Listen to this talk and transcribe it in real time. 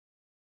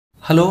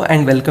Hello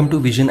and welcome to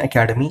Vision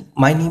Academy.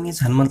 My name is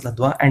Hanmant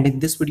Ladwa and in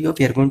this video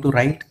we are going to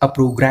write a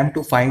program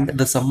to find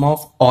the sum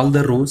of all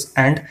the rows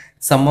and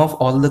sum of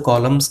all the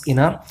columns in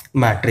a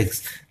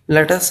matrix.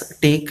 Let us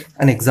take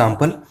an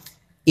example.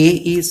 A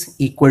is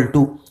equal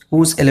to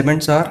whose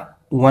elements are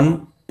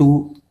 1,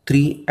 2,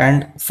 3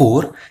 and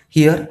 4.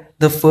 Here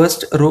the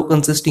first row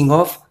consisting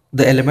of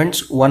the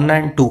elements 1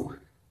 and 2.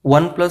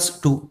 1 plus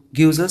 2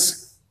 gives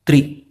us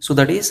 3. So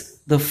that is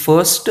the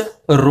first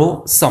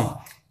row sum.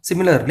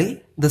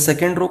 Similarly, the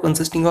second row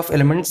consisting of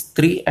elements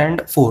 3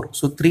 and 4.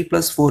 So 3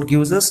 plus 4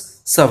 gives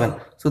us 7.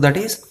 So that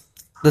is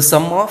the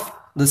sum of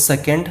the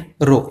second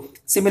row.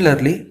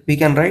 Similarly, we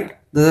can write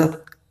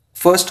the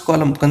first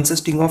column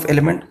consisting of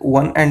element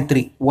 1 and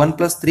 3. 1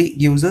 plus 3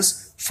 gives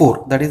us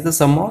 4. That is the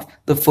sum of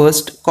the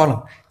first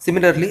column.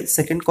 Similarly,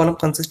 second column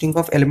consisting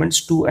of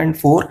elements 2 and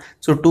 4.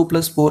 So 2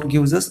 plus 4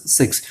 gives us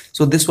 6.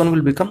 So this one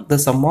will become the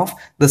sum of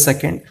the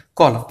second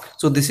column.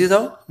 So this is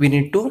how we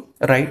need to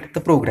write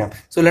the program.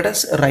 So let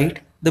us write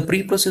the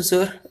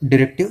preprocessor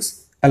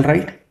directives. I'll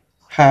write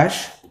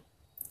hash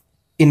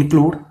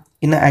include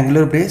in an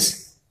angular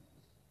brace.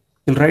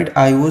 We'll write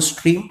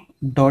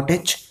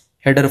iostream.h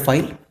header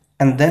file,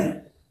 and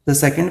then the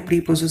second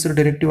preprocessor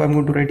directive I'm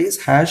going to write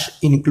is hash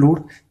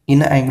include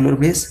in an angular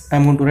brace.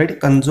 I'm going to write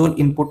console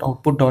input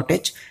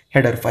output.h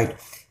header file.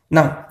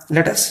 Now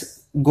let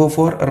us go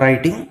for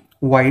writing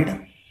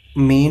void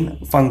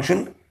main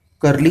function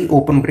curly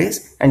open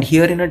brace, and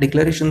here in a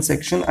declaration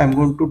section I'm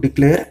going to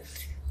declare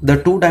the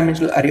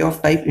two-dimensional array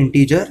of type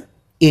integer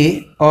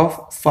a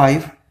of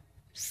 5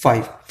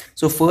 5.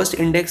 So first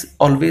index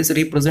always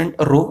represent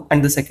a row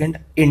and the second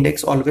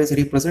index always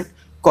represent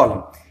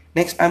column.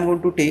 Next I'm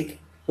going to take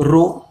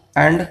row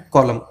and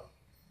column,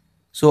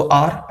 so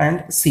R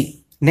and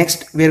C.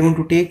 Next we are going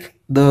to take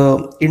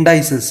the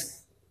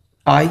indices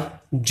I,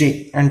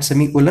 J and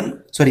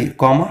semicolon,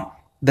 comma.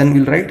 Then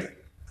we'll write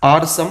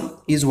R sum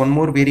is one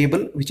more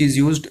variable which is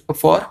used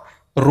for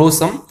row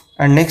sum,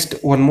 and next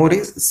one more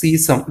is C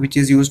sum which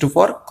is used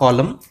for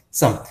column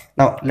sum.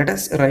 Now let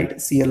us write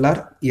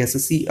CLR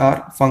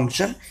SCR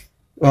function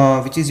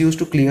which is used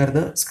to clear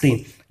the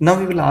screen. Now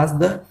we will ask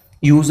the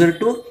user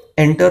to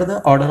enter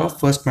the order of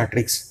first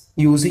matrix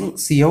using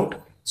cout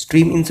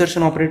stream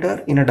insertion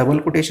operator. In a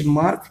double quotation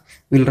mark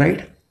we'll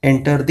write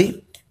enter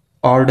the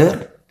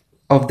order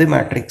of the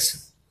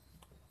matrix.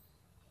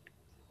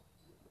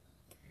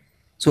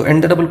 So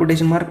end the double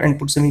quotation mark and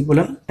put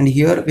semicolon, and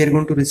here we are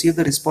going to receive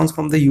the response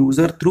from the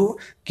user through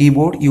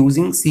keyboard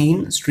using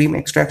scene stream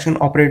extraction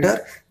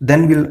operator.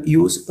 Then we'll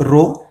use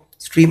row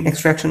stream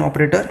extraction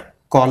operator,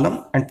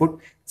 column, and put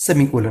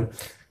semicolon.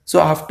 So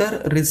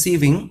after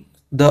receiving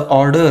the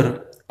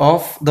order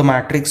of the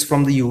matrix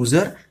from the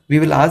user, we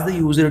will ask the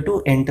user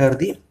to enter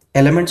the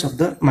elements of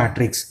the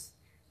matrix.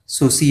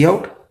 So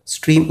cout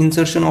stream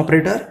insertion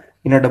operator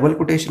in a double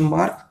quotation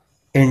mark,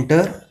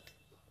 enter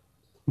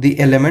the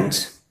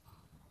elements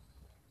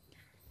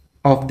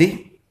of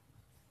the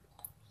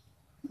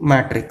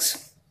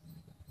matrix.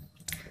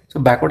 So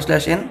backward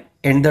slash n,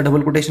 end the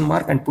double quotation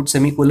mark and put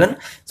semicolon.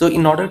 So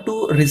in order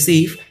to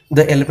receive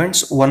the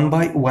elements one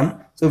by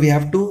one, so we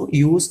have to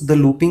use the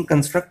looping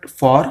construct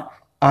for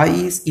I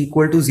is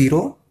equal to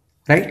 0,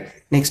 right?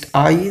 Next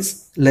I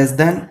is less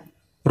than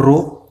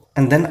row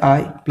and then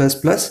I plus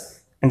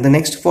plus, and the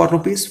next for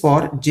loop is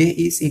for j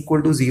is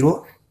equal to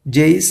 0,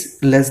 j is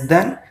less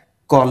than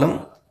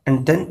column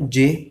and then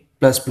j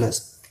plus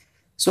plus.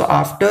 So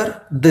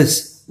after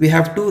this we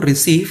have to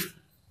receive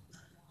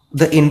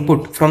the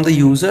input from the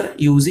user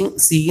using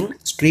scene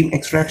stream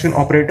extraction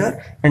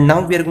operator, and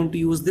now we are going to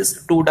use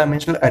this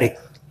two-dimensional array.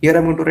 Here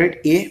I'm going to write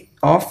a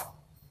of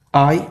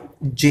I,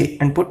 j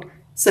and put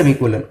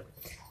semicolon.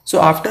 So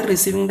after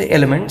receiving the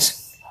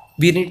elements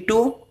we need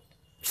to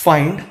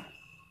find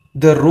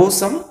the row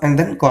sum and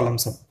then column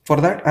sum.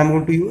 For that I'm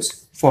going to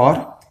use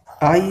for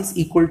I is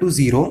equal to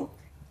 0,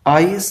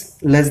 I is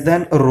less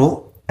than a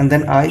row and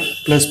then I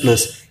plus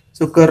plus.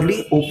 So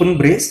curly open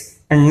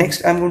brace, and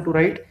next I'm going to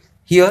write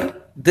here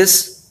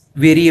this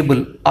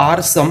variable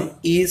R sum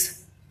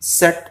is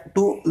set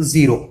to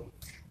 0.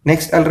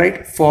 Next I'll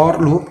write for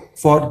loop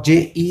for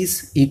j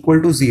is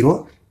equal to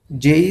 0,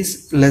 j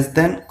is less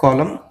than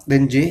column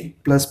then j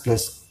plus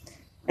plus,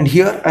 and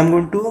here I'm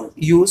going to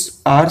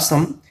use R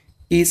sum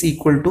is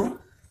equal to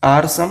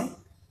R sum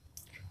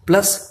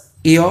plus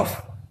a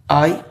of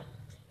I,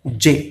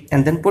 j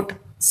and then put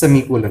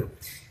semicolon.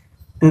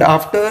 And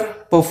after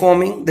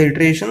performing the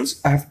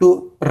iterations I have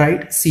to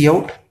write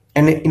cout,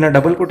 and in a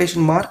double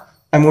quotation mark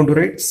I'm going to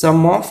write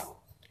sum of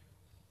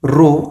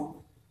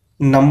row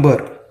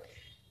number,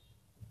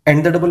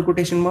 end the double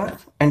quotation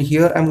mark, and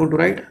here I'm going to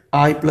write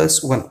I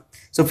plus 1.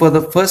 So for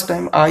the first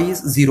time I is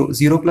 0,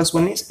 0 plus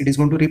 1 is, it is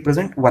going to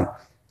represent 1.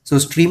 So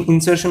stream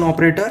insertion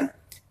operator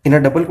in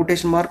a double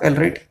quotation mark I'll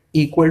write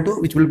equal to,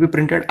 which will be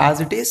printed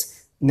as it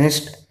is.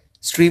 Next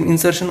stream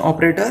insertion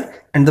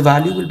operator, and the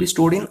value will be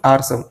stored in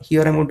R sum.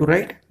 Here I'm going to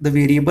write the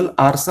variable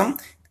R sum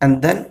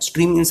and then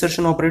stream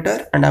insertion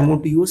operator, and I'm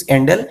going to use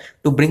endl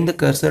to bring the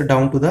cursor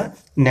down to the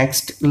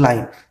next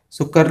line.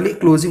 So curly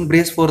closing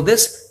brace for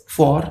this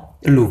for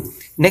loop.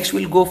 Next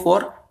we'll go for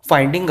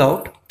finding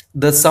out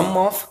the sum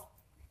of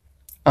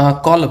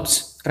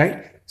columns, right?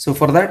 So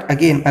for that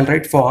again I'll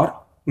write for.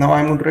 Now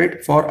I'm going to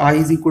write for I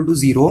is equal to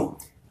 0,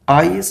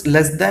 I is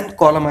less than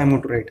column I'm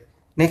going to write.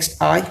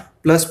 Next I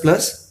plus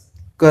plus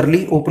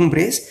curly open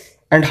brace,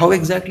 and how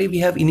exactly we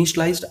have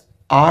initialized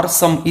our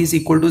sum is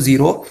equal to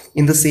 0.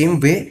 In the same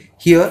way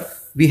here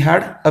we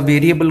had a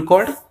variable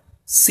called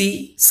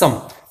c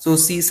sum. So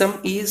c sum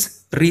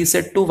is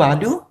reset to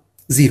value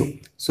 0.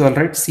 So I'll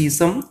write c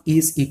sum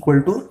is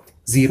equal to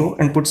 0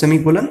 and put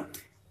semicolon.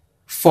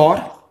 For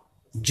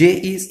j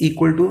is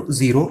equal to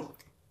 0,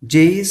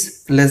 j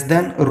is less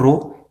than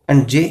row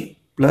and j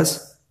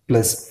plus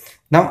plus.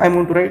 Now I'm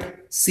going to write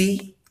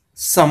c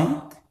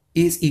sum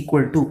is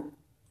equal to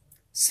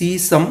c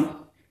sum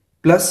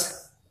plus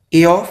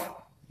a of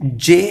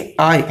ji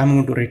I'm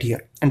going to write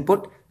here and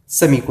put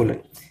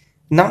semicolon.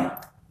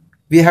 Now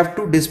we have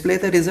to display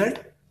the result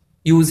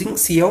using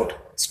cout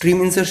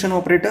stream insertion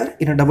operator.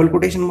 In a double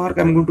quotation mark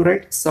I'm going to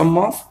write sum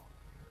of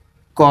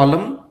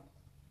column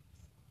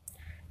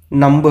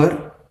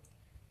number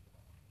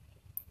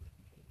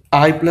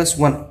I plus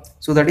 1,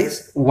 so that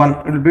is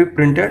 1 will be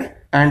printed,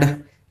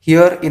 and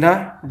here in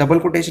a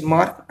double quotation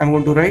mark I'm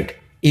going to write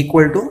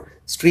equal to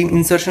stream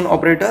insertion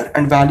operator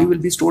and value will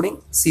be stored in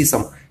c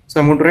sum.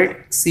 So I'm going to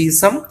write c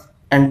sum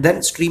and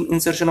then stream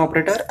insertion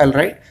operator I'll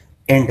write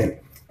endl,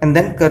 and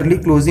then curly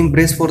closing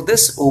brace for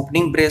this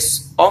opening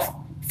brace of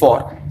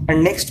for,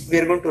 and next we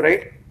are going to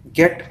write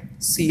get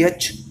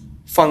ch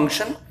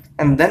function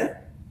and then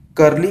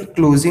curly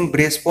closing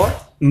brace for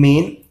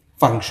main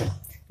function.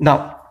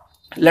 Now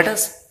let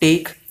us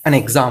take an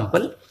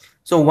example.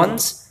 So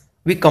once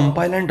we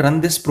compile and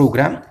run this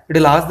program, it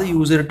will ask the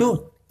user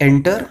to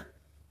enter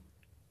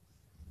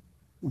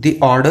the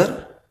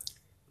order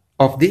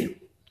of the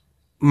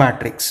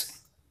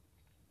matrix.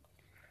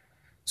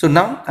 So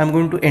now I'm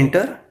going to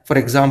enter, for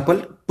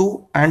example,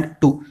 2 and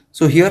 2.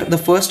 So here the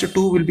first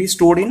 2 will be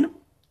stored in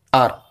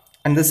R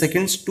and the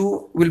second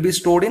 2 will be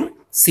stored in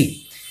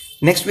C.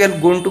 Next we are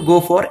going to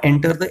go for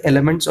enter the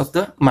elements of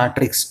the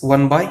matrix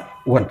one by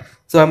one.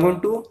 So I'm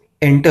going to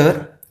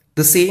enter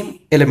the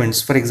same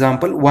elements, for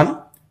example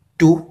 1,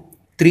 2,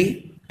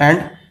 3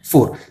 and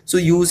 4. So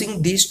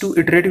using these two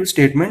iterative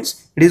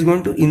statements, it is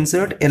going to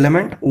insert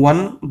element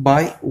one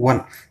by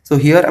one. So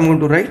here I'm going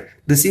to write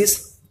this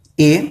is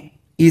A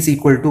is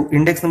equal to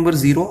index number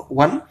 0,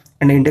 1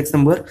 and index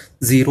number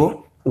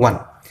 0, 1.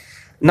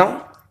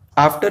 Now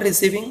after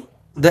receiving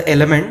the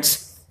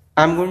elements,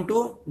 I'm going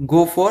to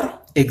go for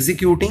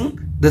executing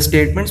the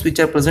statements which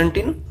are present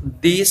in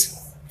these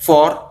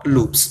for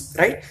loops,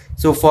 right?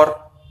 So for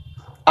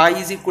I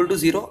is equal to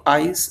 0, I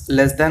is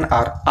less than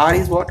R. R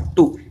is what?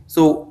 2.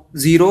 So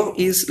 0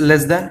 is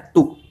less than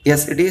 2.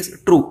 Yes, it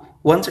is true.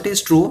 Once it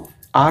is true,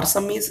 R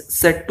sum is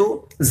set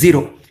to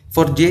 0.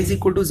 For J is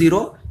equal to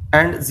 0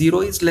 and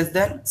 0 is less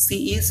than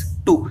C is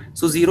 2.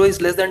 So 0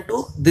 is less than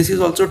 2. This is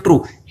also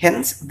true.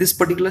 Hence, this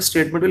particular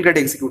statement will get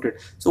executed.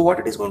 So what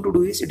it is going to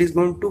do is it is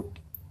going to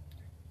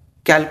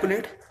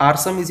calculate R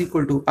sum is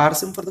equal to R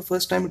sum for the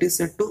first time it is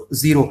set to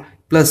 0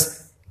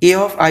 plus A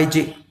of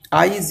ij.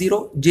 I is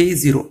 0, J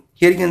is 0.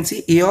 Here you can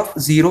see A of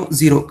 0,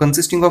 0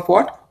 consisting of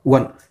what?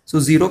 1. So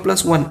 0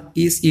 plus 1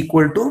 is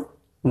equal to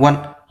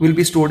 1 will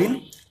be stored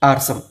in R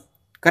sum.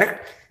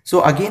 Correct?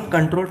 So again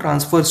control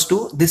transfers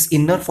to this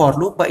inner for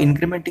loop by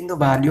incrementing the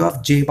value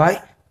of J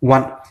by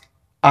 1.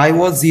 I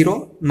was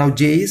 0, now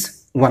J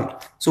is 1.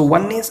 So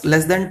 1 is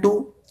less than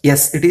 2.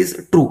 Yes, it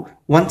is true.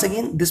 Once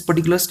again this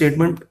particular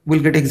statement will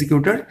get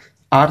executed.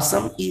 R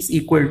sum is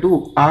equal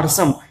to R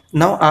sum.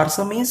 Now R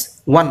sum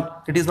is 1.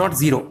 It is not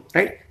 0,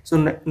 right?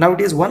 So now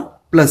it is 1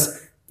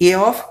 plus A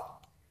of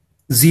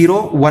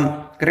 0,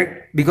 1,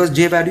 correct? Because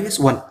J value is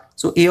 1.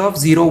 So A of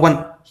 0,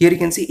 1. Here you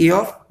can see A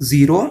of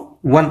 0,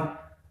 1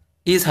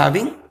 is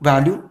having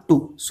value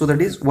 2. So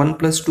that is 1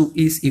 plus 2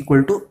 is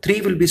equal to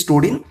 3 will be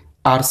stored in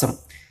R sum.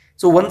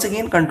 So once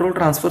again control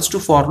transfers to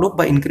for loop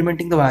by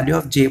incrementing the value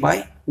of J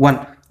by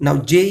 1. Now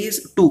J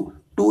is 2.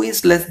 2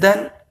 is less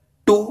than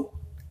 2.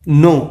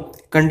 No.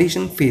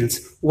 Condition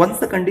fails. Once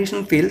the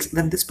condition fails,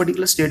 then this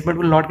particular statement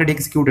will not get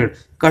executed.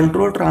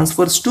 Control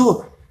transfers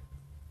to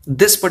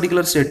this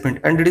particular statement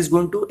and it is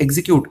going to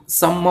execute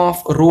sum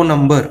of row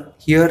number.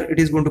 Here it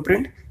is going to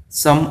print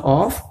sum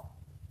of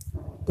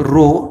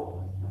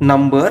row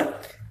number.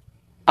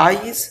 I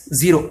is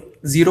 0.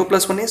 0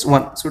 plus 1 is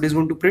 1. So it is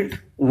going to print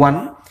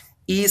 1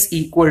 is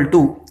equal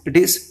to,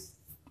 it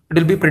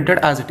will be printed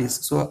as it is.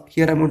 So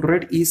here I'm going to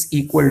write is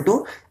equal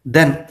to,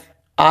 then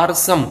R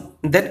sum,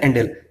 then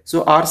endl.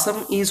 So R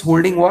sum is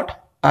holding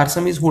what? R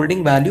sum is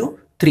holding value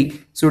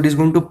 3. So it is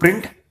going to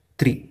print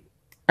 3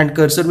 and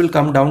cursor will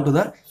come down to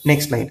the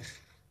next line.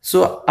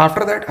 So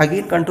after that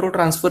again control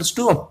transfers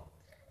to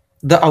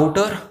the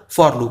outer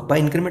for loop by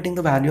incrementing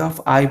the value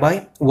of I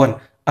by 1.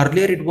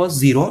 Earlier it was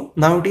 0.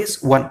 Now it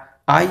is 1.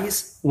 I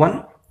is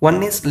 1.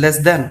 1 is less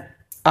than.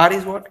 R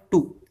is what?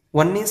 2.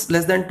 1 is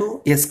less than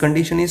 2. Yes,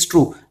 condition is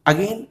true.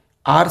 Again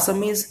R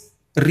sum is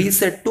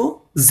reset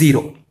to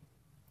 0.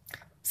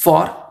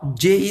 For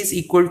J is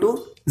equal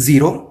to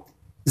 0,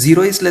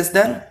 0 is less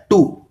than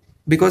 2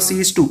 because C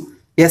is 2.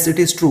 Yes, it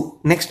is true.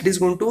 Next it is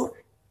going to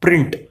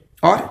print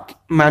or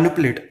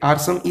manipulate.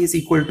 RSum is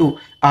equal to,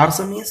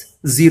 RSum is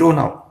 0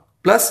 now,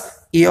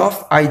 plus A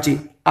of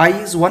ij. I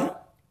is 1,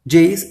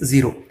 j is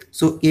 0.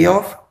 So A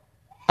of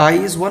I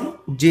is 1,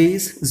 j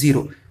is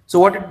 0. So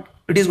what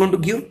it is going to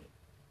give?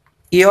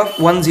 A of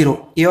 1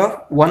 0, A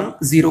of 1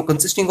 0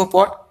 consisting of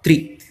what?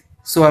 3.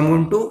 So I'm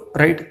going to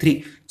write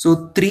 3.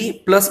 So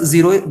 3 plus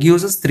 0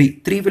 gives us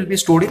 3. 3 will be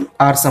stored in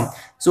RSum.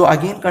 So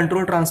again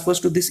control transfers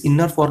to this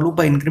inner for loop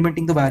by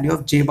incrementing the value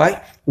of j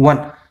by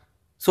 1.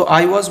 So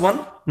I was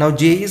 1, now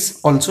j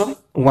is also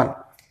 1.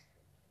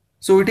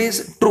 So it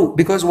is true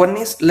because 1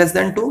 is less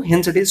than 2,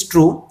 hence it is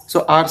true.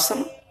 So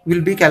RSum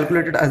will be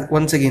calculated as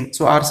once again.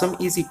 So RSum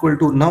is equal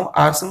to, now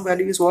RSum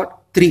value is what?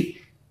 3.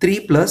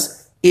 3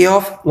 plus A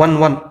of 1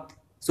 1.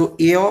 So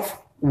A of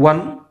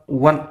 1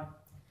 1.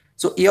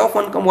 So A of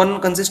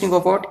 1 consisting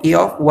of what? A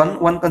of 1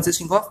 1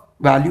 consisting of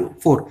value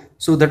 4.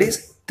 So that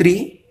is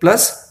 3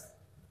 plus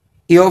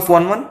A of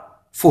 1 1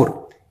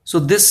 4. So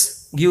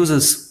this gives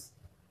us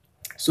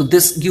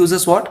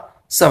what?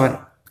 7.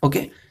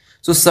 Okay.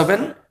 So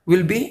 7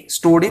 will be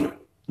stored in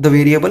the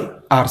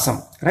variable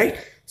RSum, right?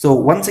 So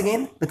once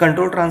again the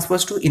control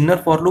transfers to inner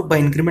for loop by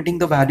incrementing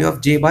the value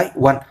of j by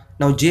 1.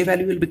 Now j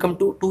value will become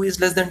 2. 2 is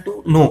less than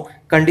 2. No,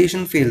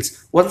 condition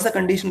fails. Once the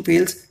condition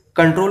fails,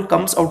 control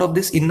comes out of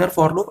this inner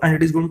for loop and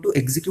it is going to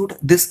execute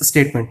this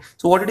statement.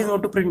 So what it is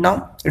going to print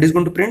now? It is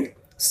going to print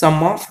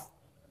sum of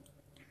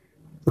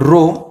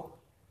row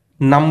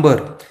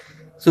number.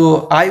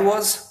 So I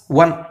was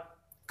 1,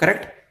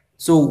 correct?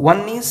 So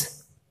 1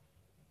 is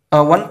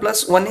 1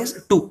 plus 1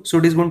 is 2. So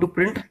it is going to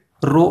print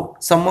row,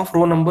 sum of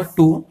row number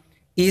 2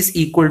 is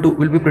equal to,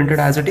 will be printed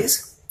as it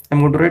is.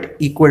 I'm going to write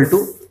equal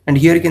to, and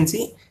here you can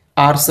see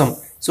RSum.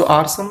 So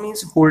RSum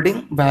is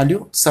holding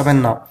value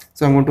 7 now.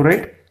 So I'm going to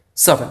write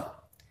 7.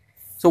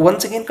 So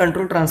once again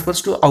control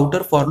transfers to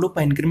outer for loop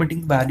by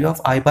incrementing the value of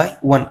I by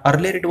 1.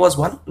 Earlier it was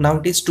 1, now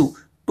it is 2.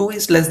 2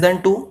 is less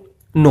than 2.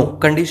 No,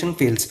 condition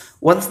fails.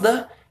 Once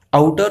the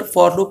outer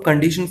for loop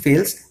condition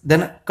fails,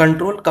 then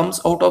control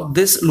comes out of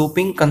this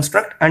looping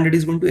construct and it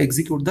is going to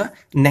execute the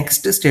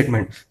next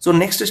statement. So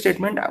next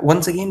statement,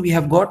 once again we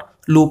have got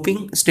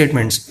looping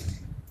statements.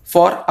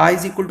 For I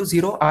is equal to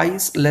 0, I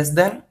is less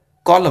than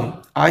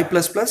column I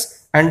plus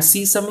plus and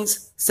C sum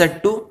is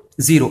set to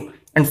 0.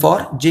 And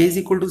for j is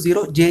equal to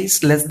 0, j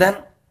is less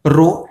than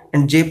row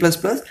and j plus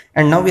plus,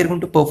 and now we are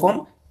going to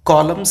perform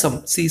column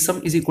sum. C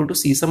sum is equal to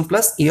C sum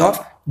plus A of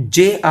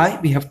ji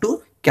we have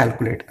to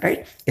calculate,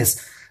 right?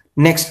 Yes.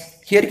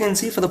 Next, here you can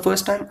see for the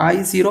first time I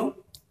is 0,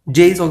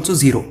 j is also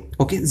 0.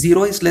 Okay,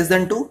 0 is less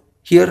than 2.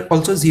 Here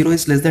also 0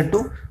 is less than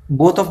 2.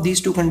 Both of these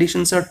two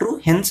conditions are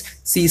true, hence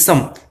C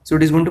sum. So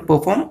it is going to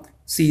perform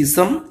C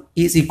sum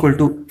is equal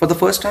to, for the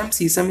first time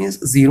C sum is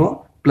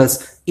 0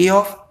 plus A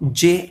of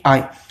ji.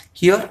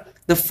 Here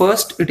the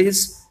first it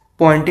is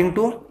pointing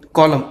to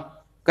column,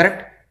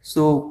 correct?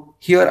 So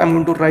here I'm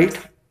going to write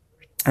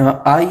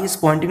I is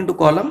pointing to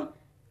column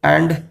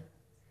and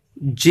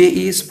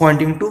j is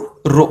pointing to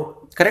row.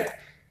 Correct?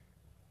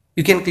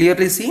 You can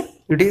clearly see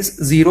it is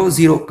 0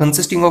 0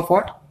 consisting of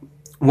what?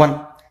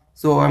 1.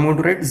 So I'm going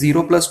to write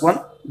 0 plus 1,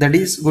 that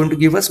is going to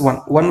give us 1.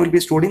 1 will be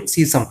stored in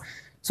C sum.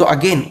 So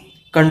again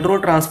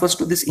control transfers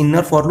to this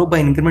inner for loop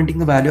by incrementing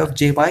the value of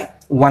j by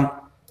 1.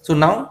 So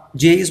now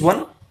j is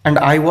 1 and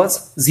I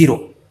was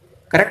 0.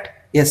 Correct?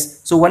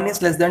 Yes. So 1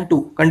 is less than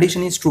 2.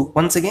 Condition is true.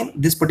 Once again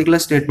this particular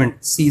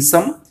statement C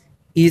sum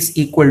is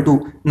equal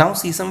to, now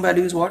C sum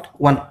value is what?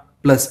 1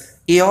 plus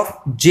A of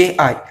ji.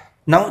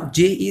 Now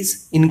j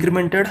is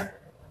incremented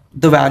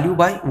the value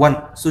by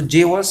 1. So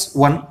j was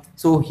 1.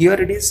 So here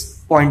it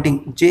is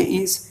pointing, j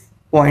is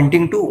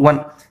pointing to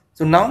 1.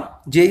 So now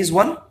j is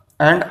 1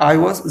 and I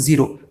was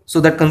 0.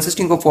 So that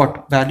consisting of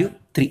what? Value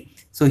 3.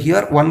 So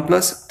here 1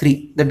 plus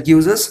 3, that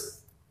gives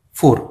us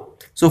 4.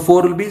 So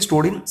 4 will be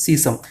stored in C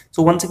sum.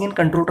 So once again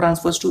control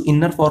transfers to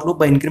inner for loop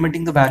by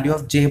incrementing the value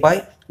of j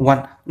by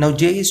 1. Now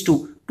j is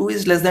 2. 2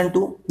 is less than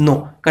 2.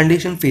 No,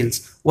 condition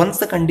fails. Once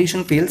the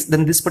condition fails,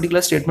 then this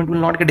particular statement will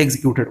not get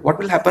executed. What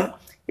will happen?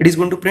 It is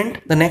going to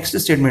print the next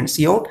statement.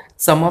 See out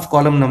sum of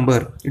column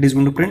number. It is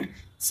going to print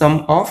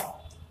sum of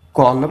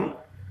column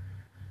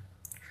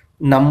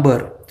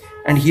number.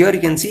 And here you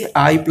can see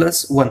I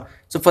plus 1.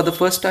 So for the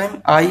first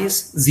time I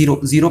is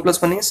 0. 0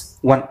 plus 1 is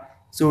 1.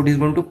 So it is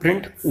going to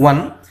print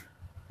 1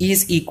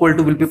 is equal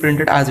to, will be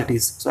printed as it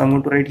is. So I'm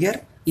going to write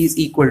here is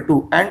equal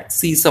to, and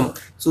C sum.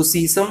 So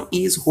C sum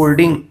is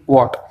holding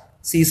what?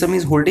 C sum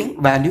is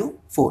holding value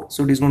 4.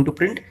 So it is going to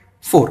print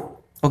 4.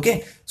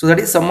 Okay. So that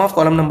is sum of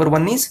column number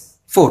 1 is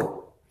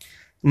 4.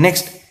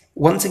 Next,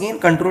 once again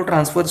control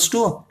transfers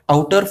to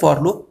outer for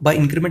loop by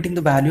incrementing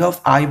the value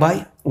of I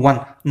by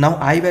 1. Now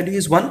I value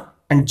is 1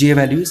 and j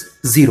value is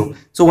 0.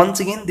 So once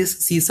again this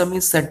C sum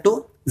is set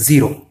to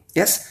 0.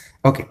 Yes.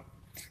 Okay.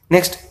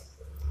 Next,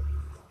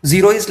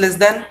 0 is less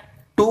than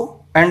 2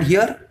 and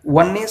here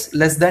 1 is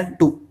less than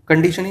 2.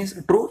 Condition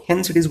is true,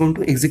 hence it is going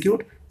to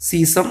execute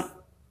C sum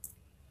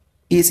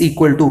is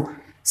equal to,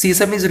 C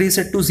sum is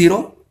reset to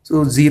 0.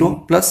 So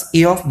 0 plus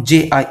a of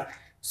ji.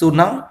 So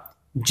now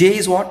j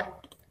is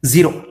what?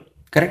 0,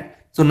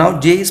 correct? So now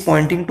j is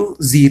pointing to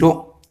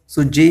 0.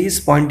 So j is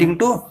pointing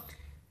to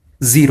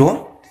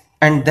 0,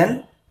 and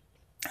then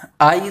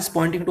I is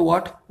pointing to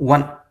what?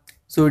 1.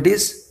 So it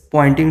is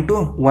pointing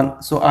to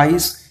 1. So I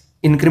is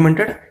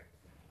incremented.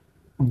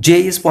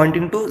 J is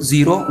pointing to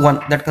 0,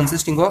 1, that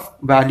consisting of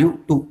value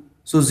 2.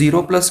 So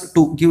 0 plus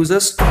 2 gives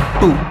us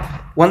 2.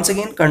 Once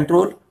again,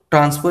 control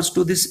transfers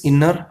to this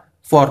inner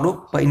for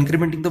loop by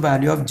incrementing the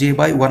value of j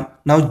by 1.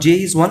 Now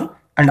j is 1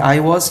 and I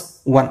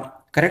was 1,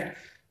 correct?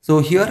 So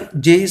here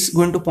j is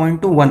going to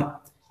point to 1.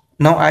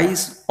 Now I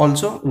is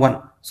also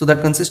 1. So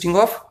that consisting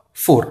of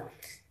 4.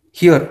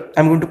 Here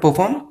I'm going to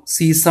perform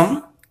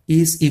csum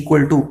is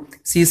equal to,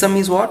 csum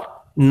is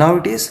what? Now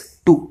it is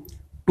 2.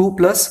 2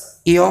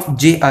 plus a of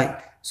ji.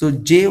 So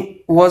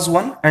j was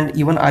 1 and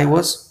even I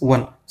was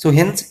 1. So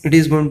hence it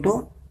is going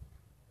to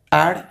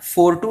add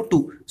 4 to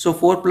 2. So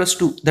 4 plus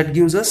 2, that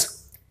gives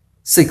us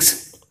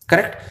 6,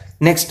 correct?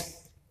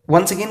 Next,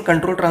 once again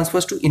control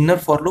transfers to inner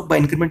for loop by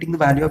incrementing the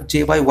value of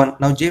j by 1.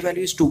 Now j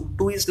value is 2.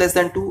 2 is less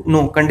than 2.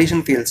 No,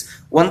 condition fails.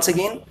 Once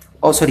again,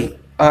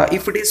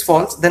 if it is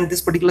false, then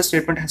this particular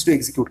statement has to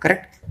execute,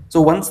 correct?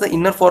 So once the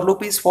inner for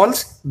loop is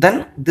false,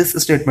 then this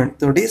statement,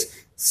 so it is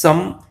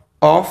sum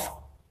of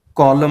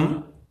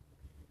column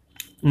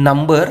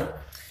number,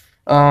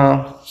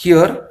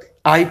 here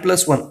I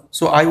plus 1.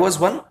 So I was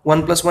 1,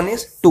 1 plus 1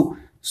 is 2.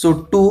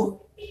 So 2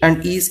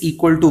 and is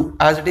equal to,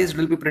 as it is,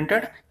 will be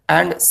printed,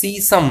 and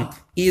csum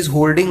is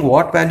holding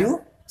what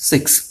value?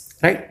 6,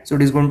 right? So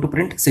it is going to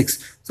print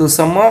 6. So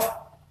sum of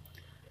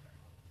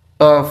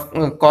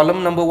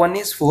column number 1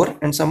 is 4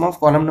 and sum of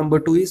column number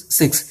 2 is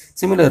 6.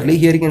 Similarly,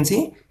 here you can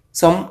see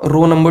sum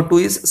row number 2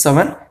 is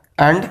 7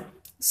 and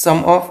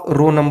sum of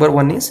row number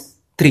 1 is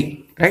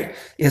 3, right?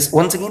 Yes,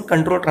 once again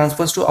control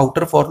transfers to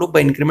outer for loop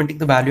by incrementing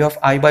the value of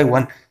I by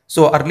 1.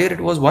 So earlier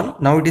it was 1,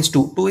 now it is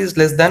 2. 2 is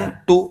less than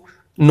 2.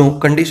 No,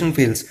 condition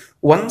fails.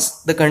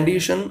 Once the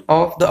condition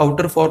of the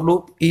outer for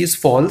loop is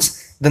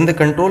false, then the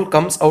control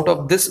comes out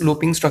of this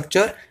looping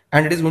structure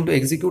and it is going to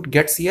execute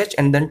get ch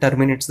and then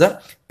terminates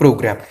the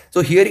program.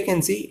 So here you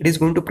can see it is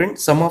going to print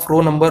sum of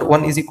row number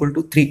 1 is equal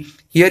to 3.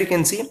 Here you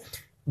can see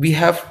we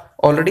have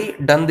already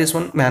done this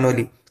one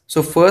manually.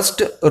 So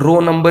first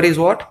row number is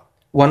what?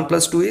 1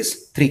 plus 2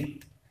 is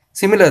 3.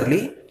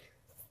 Similarly,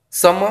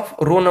 sum of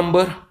row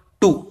number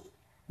 2,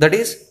 that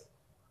is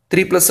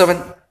 3 plus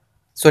 7.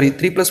 Sorry,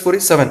 3 plus 4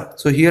 is 7.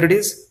 So here it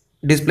is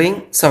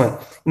displaying 7.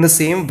 In the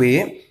same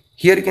way,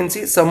 here you can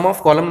see sum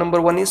of column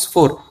number 1 is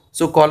 4.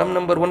 So column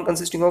number 1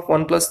 consisting of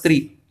 1 plus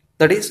 3,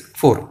 that is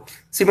 4.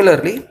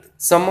 Similarly,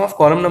 sum of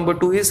column number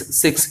 2 is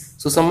 6.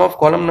 So sum of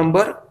column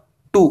number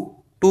 2,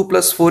 2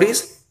 plus 4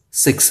 is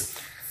 6.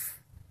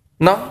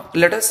 Now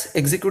let us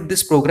execute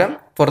this program.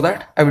 For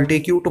that, I will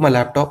take you to my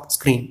laptop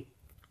screen.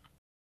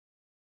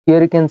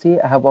 Here you can see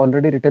I have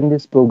already written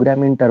this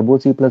program in Turbo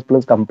C++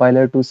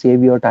 compiler to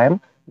save your time.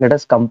 Let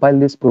us compile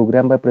this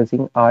program by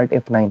pressing Alt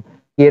F9.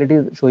 Here it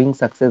is showing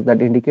success,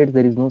 that indicates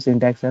there is no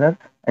syntax error,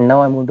 and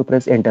now I'm going to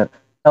press enter.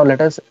 Now let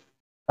us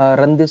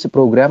run this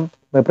program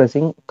by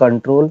pressing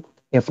Ctrl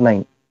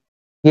F9.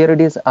 Here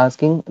it is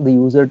asking the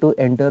user to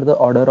enter the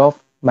order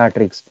of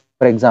matrix.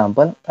 For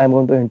example, I'm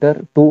going to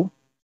enter 2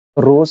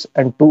 rows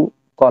and 2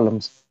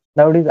 columns.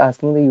 Now it is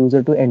asking the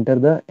user to enter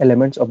the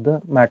elements of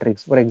the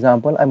matrix. For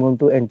example, I'm going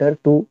to enter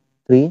 2,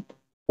 3,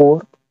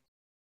 4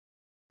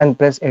 and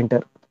press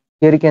enter.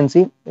 Here you can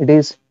see it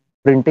is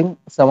printing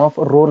sum of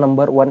row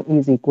number 1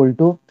 is equal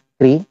to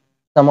 3,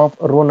 sum of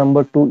row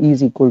number 2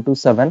 is equal to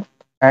 7,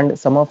 and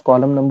sum of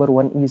column number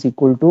 1 is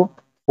equal to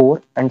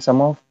 4, and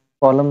sum of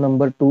column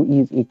number 2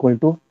 is equal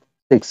to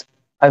 6.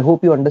 I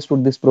hope you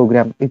understood this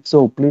program. If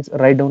so, please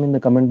write down in the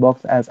comment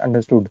box as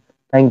understood.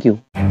 Thank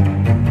you.